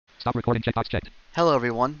Stop recording checkbox checked. Hello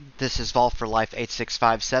everyone, this is Vol for Life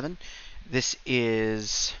 8657. This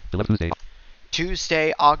is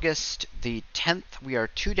Tuesday, August the 10th. We are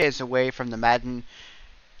 2 days away from the Madden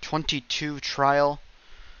 22 trial.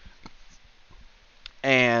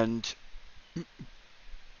 And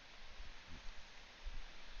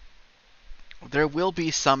there will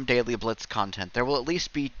be some Daily Blitz content. There will at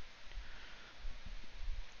least be...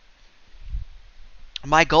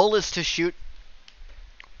 My goal is to shoot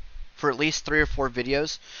for at least 3 or 4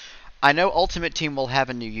 videos. I know Ultimate Team will have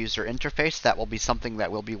a new user interface. That will be something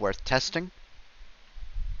that will be worth testing.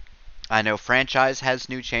 I know Franchise has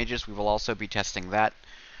new changes. We will also be testing that.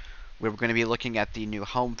 We're going to be looking at the new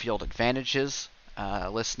home field advantages,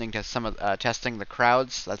 listening to some of testing the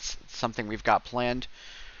crowds. That's something we've got planned.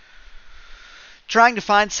 Trying to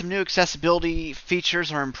find some new accessibility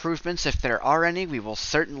features or improvements if there are any. We will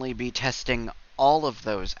certainly be testing all of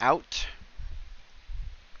those out.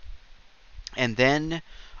 And then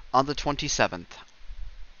on the 27th,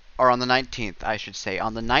 or on the 19th, I should say,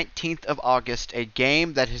 on the 19th of August, a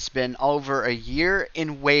game that has been over a year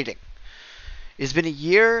in waiting. It's been a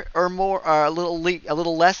year or more, a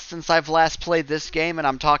little less since I've last played this game, and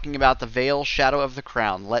I'm talking about the Veil Shadow of the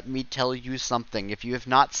Crown. Let me tell you something. If you have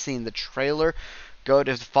not seen the trailer, go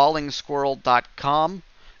to fallingsquirrel.com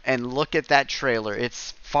and look at that trailer.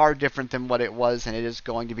 It's far different than what it was, and it is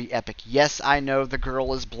going to be epic. Yes, I know the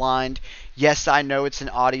girl is blind. Yes, I know it's an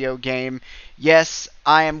audio game. Yes,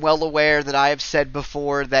 I am well aware that I have said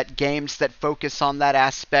before that games that focus on that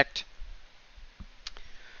aspect,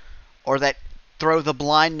 or that throw the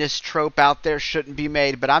blindness trope out there, shouldn't be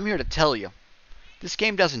made, but I'm here to tell you, this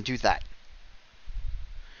game doesn't do that.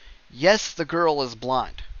 Yes, the girl is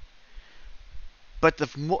blind, but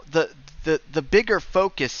the bigger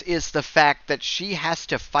focus is the fact that she has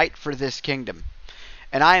to fight for this kingdom.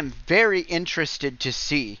 And I am very interested to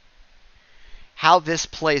see how this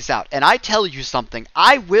plays out. And I tell you something,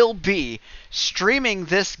 I will be streaming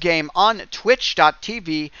this game on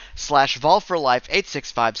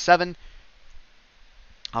twitch.tv/volforlife8657.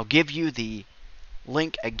 I'll give you the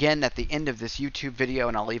link again at the end of this YouTube video,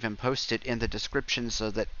 and I'll even post it in the description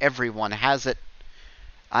so that everyone has it.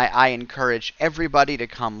 I encourage everybody to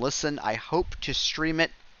come listen. I hope to stream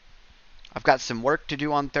it. I've got some work to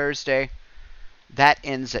do on Thursday. That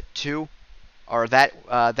ends at 2. Or that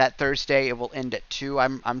Thursday it will end at 2,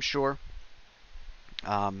 I'm sure.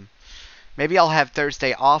 Maybe I'll have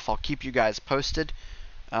Thursday off. I'll keep you guys posted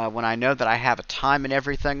when I know that I have a time and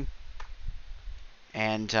everything.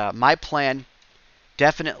 And my plan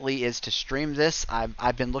definitely is to stream this.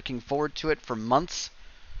 I've been looking forward to it for months.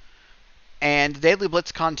 And Daily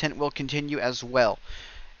Blitz content will continue as well.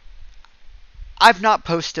 I've not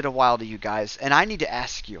posted a while to you guys, and I need to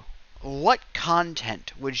ask you, what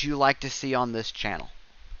content would you like to see on this channel?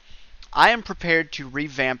 I am prepared to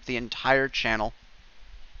revamp the entire channel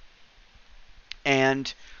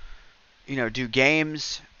and, do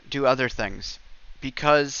games, do other things,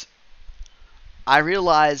 because I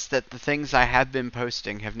realize that the things I have been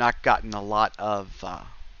posting have not gotten a lot of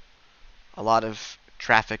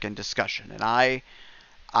traffic and discussion, and I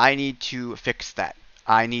need to fix that.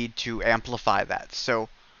 I need to amplify that. So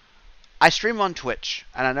I stream on Twitch,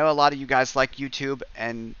 and I know a lot of you guys like YouTube,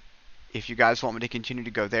 and if you guys want me to continue to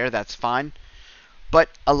go there, that's fine. But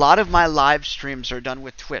a lot of my live streams are done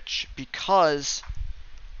with Twitch because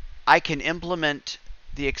I can implement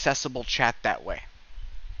the accessible chat that way.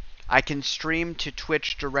 I can stream to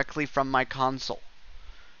Twitch directly from my console,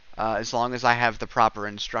 as long as I have the proper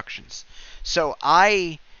instructions. So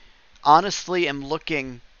I honestly am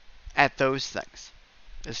looking at those things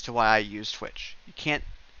as to why I use Twitch.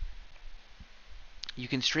 You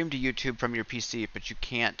can stream to YouTube from your PC, but you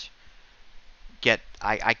can't get,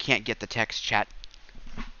 I can't get the text chat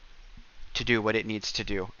to do what it needs to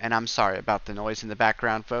do. And I'm sorry about the noise in the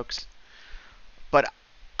background, folks. But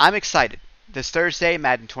I'm excited. This Thursday,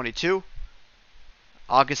 Madden 22,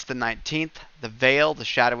 August the 19th, the Veil, the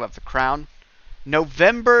Shadow of the Crown.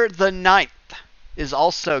 November the 9th is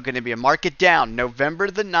also going to be mark it down.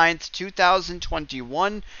 November the 9th,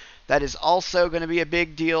 2021. That is also going to be a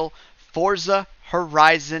big deal. Forza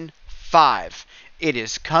Horizon 5. It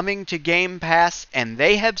is coming to Game Pass, and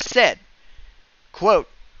they have said, quote,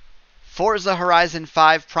 Forza Horizon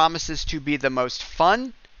 5 promises to be the most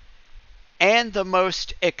fun and the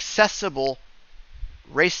most accessible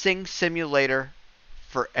racing simulator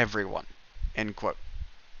for everyone, end quote.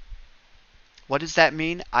 What does that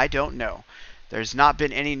mean? I don't know. There's not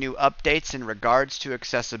been any new updates in regards to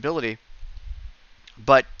accessibility,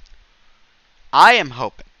 but I am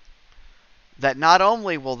hoping that not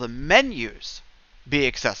only will the menus be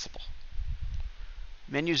accessible,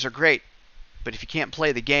 Menus are great, but if you can't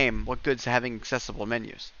play the game, what good's having accessible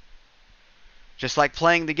menus? Just like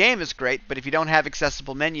playing the game is great, but if you don't have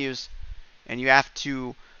accessible menus and you have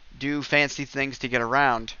to do fancy things to get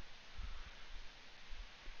around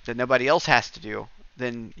that nobody else has to do,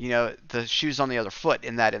 then, the shoe's on the other foot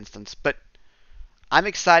in that instance. But I'm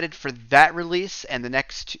excited for that release and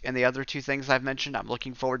the other two things I've mentioned. I'm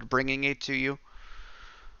looking forward to bringing it to you.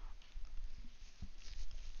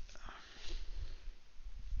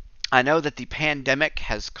 I know that the pandemic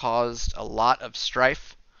has caused a lot of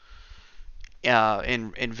strife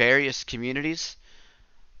in various communities,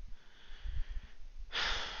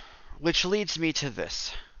 which leads me to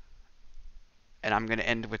this, and I'm going to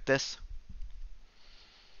end with this.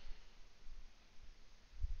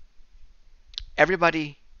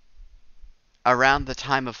 Everybody around the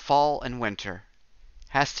time of fall and winter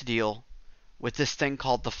has to deal with this thing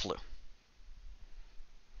called the flu.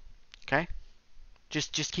 Okay?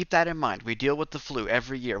 Just keep that in mind. We deal with the flu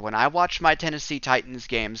every year. When I watch my Tennessee Titans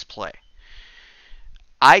games play,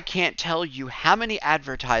 I can't tell you how many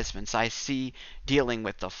advertisements I see dealing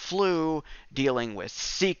with the flu, dealing with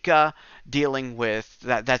Zika, dealing with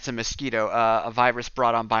that's a mosquito, a virus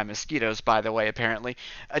brought on by mosquitoes, by the way, apparently.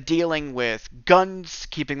 Dealing with guns,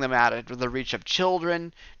 keeping them out of the reach of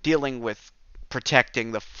children, dealing with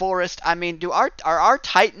protecting the forest. I mean, are our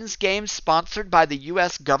Titans games sponsored by the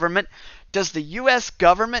U.S. government? Does the U.S.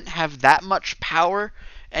 government have that much power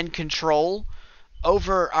and control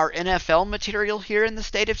over our NFL material here in the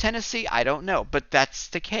state of Tennessee? I don't know, but that's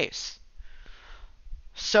the case.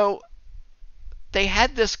 So they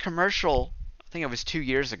had this commercial, I think it was 2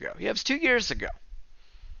 years ago. Yeah, it was 2 years ago.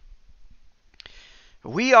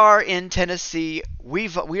 We are in Tennessee. We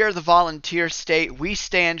are the volunteer state. We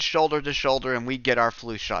stand shoulder to shoulder and we get our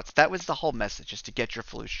flu shots. That was the whole message, is to get your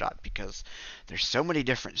flu shot, because there's so many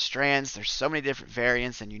different strands, there's so many different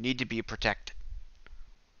variants, and you need to be protected.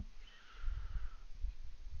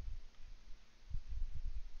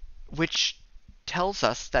 Which tells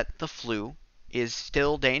us that the flu is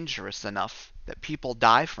still dangerous enough that people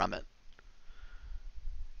die from it,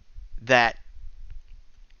 that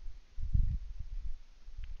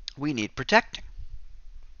we need protecting.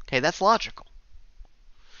 Okay, that's logical.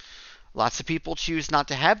 Lots of people choose not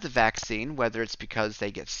to have the vaccine, whether it's because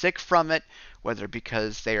they get sick from it, whether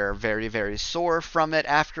because they are very, very sore from it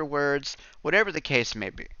afterwards, whatever the case may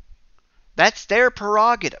be. That's their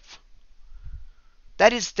prerogative.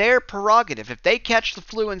 That is their prerogative. If they catch the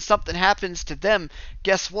flu and something happens to them,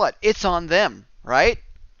 guess what? It's on them, right?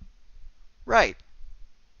 Right.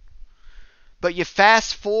 But you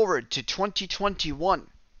fast forward to 2021,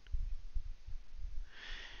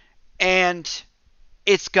 and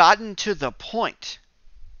it's gotten to the point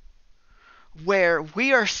where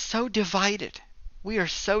we are so divided. We are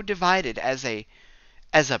so divided as a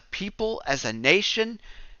people, as a nation,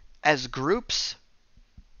 as groups.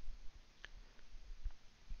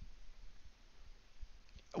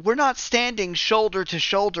 We're not standing shoulder to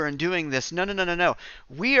shoulder and doing this. No.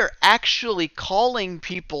 We are actually calling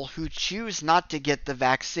people who choose not to get the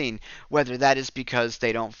vaccine, whether that is because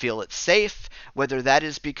they don't feel it's safe, whether that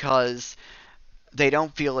is because they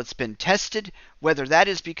don't feel it's been tested, whether that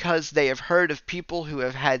is because they have heard of people who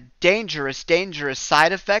have had dangerous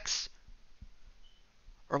side effects,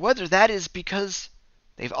 or whether that is because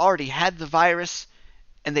they've already had the virus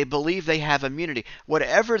and they believe they have immunity.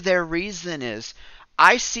 Whatever their reason is,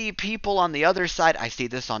 I see people on the other side, I see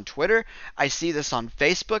this on Twitter, I see this on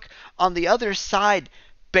Facebook, on the other side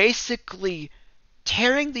basically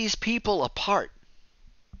tearing these people apart.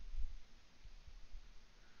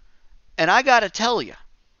 And I gotta tell you,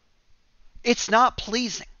 it's not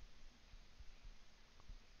pleasing.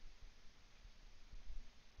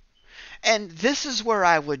 And this is where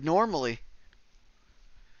I would normally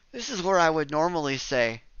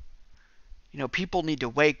say, people need to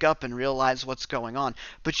wake up and realize what's going on.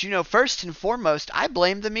 But first and foremost, I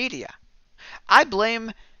blame the media. I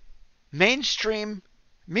blame mainstream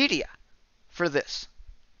media for this.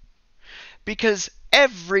 Because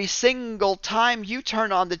every single time you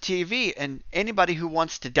turn on the TV, and anybody who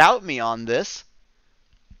wants to doubt me on this,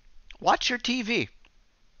 watch your TV.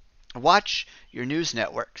 Watch your news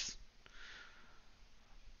networks.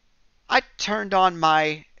 I turned on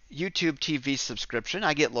my YouTube TV subscription.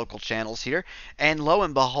 I get local channels here. And lo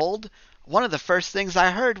and behold, one of the first things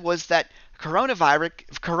I heard was that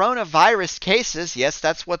coronavirus cases, yes,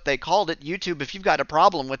 that's what they called it. YouTube, if you've got a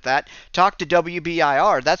problem with that, talk to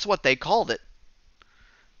WBIR. That's what they called it.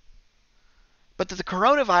 But that the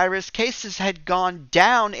coronavirus cases had gone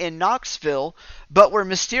down in Knoxville, but were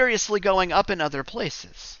mysteriously going up in other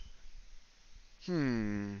places.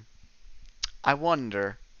 I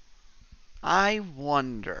wonder. I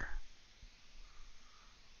wonder.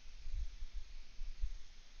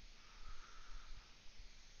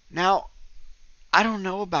 Now, I don't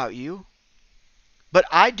know about you, but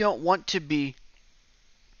I don't want to be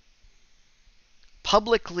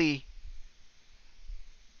publicly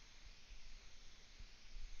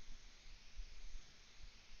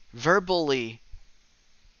verbally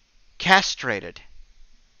castrated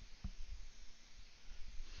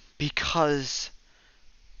because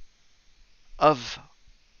of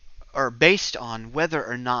or based on whether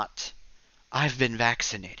or not I've been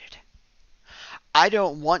vaccinated. I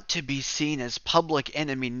don't want to be seen as public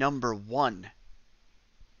enemy number one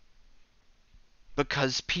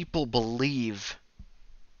because people believe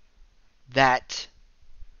that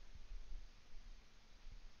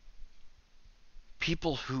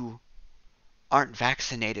people who aren't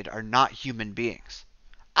vaccinated are not human beings.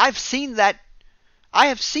 I've seen that. I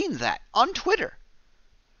have seen that on Twitter.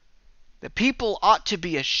 That people ought to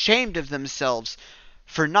be ashamed of themselves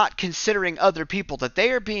for not considering other people, that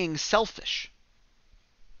they are being selfish.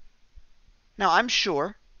 Now,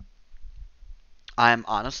 I'm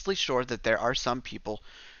honestly sure that there are some people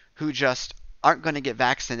who just aren't going to get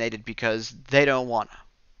vaccinated because they don't want to.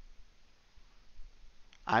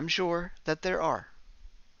 I'm sure that there are.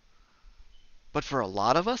 But for a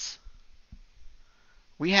lot of us,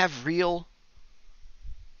 we have real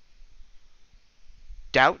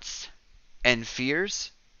doubts and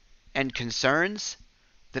fears and concerns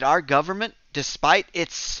that our government, despite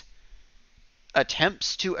its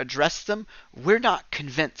attempts to address them, we're not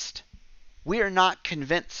convinced. We are not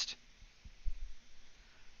convinced.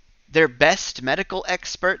 Their best medical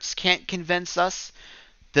experts can't convince us.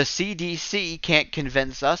 The CDC can't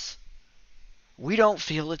convince us. We don't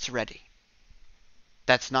feel it's ready.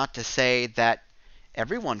 That's not to say that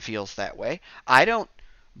everyone feels that way. I don't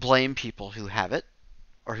blame people who have it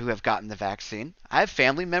or who have gotten the vaccine. I have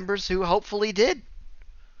family members who hopefully did.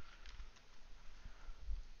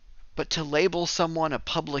 But to label someone a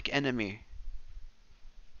public enemy,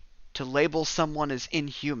 to label someone as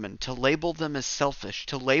inhuman, to label them as selfish,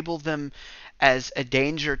 to label them as a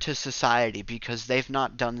danger to society because they've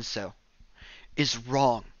not done so, is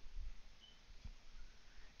wrong.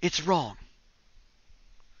 It's wrong.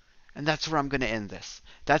 And that's where I'm going to end this.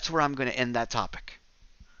 That's where I'm going to end that topic.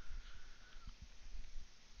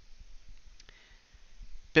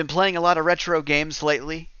 Been playing a lot of retro games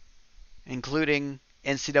lately, including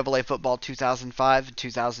NCAA Football 2005 and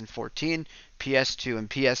 2014, PS2 and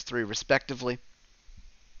PS3 respectively.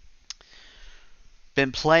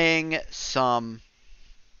 Been playing some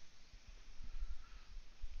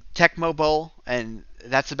Tecmo Bowl, and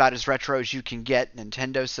that's about as retro as you can get.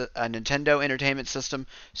 Nintendo Entertainment System,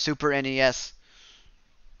 Super NES.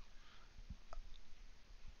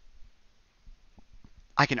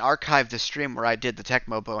 I can archive the stream where I did the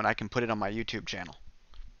Tecmo Bowl, and I can put it on my YouTube channel.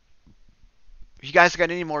 If you guys got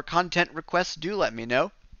any more content requests, do let me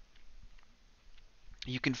know.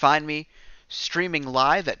 You can find me streaming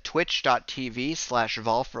live at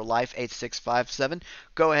twitch.tv/volforlife8657.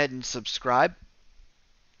 Go ahead and subscribe.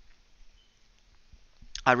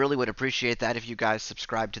 I really would appreciate that if you guys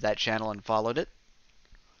subscribed to that channel and followed it.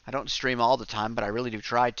 I don't stream all the time, but I really do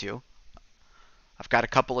try to. I've got a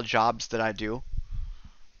couple of jobs that I do,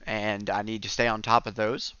 and I need to stay on top of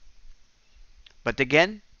those. But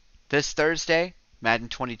again, this Thursday, Madden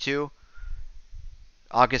 22,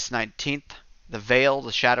 August 19th, The Veil,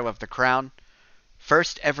 The Shadow of the Crown.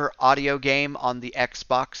 First ever audio game on the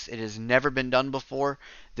Xbox. It has never been done before.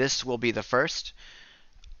 This will be the first.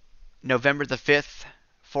 November the 5th,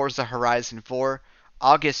 Forza Horizon 4.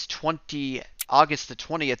 August the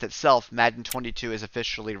 20th itself, Madden 22 is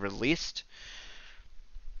officially released.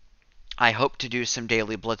 I hope to do some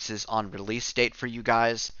daily blitzes on release date for you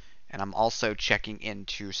guys, and I'm also checking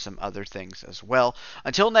into some other things as well.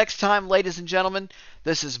 Until next time, ladies and gentlemen,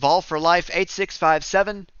 this is Vol for Life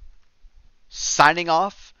 8657 signing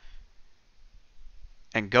off,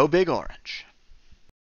 and go Big Orange.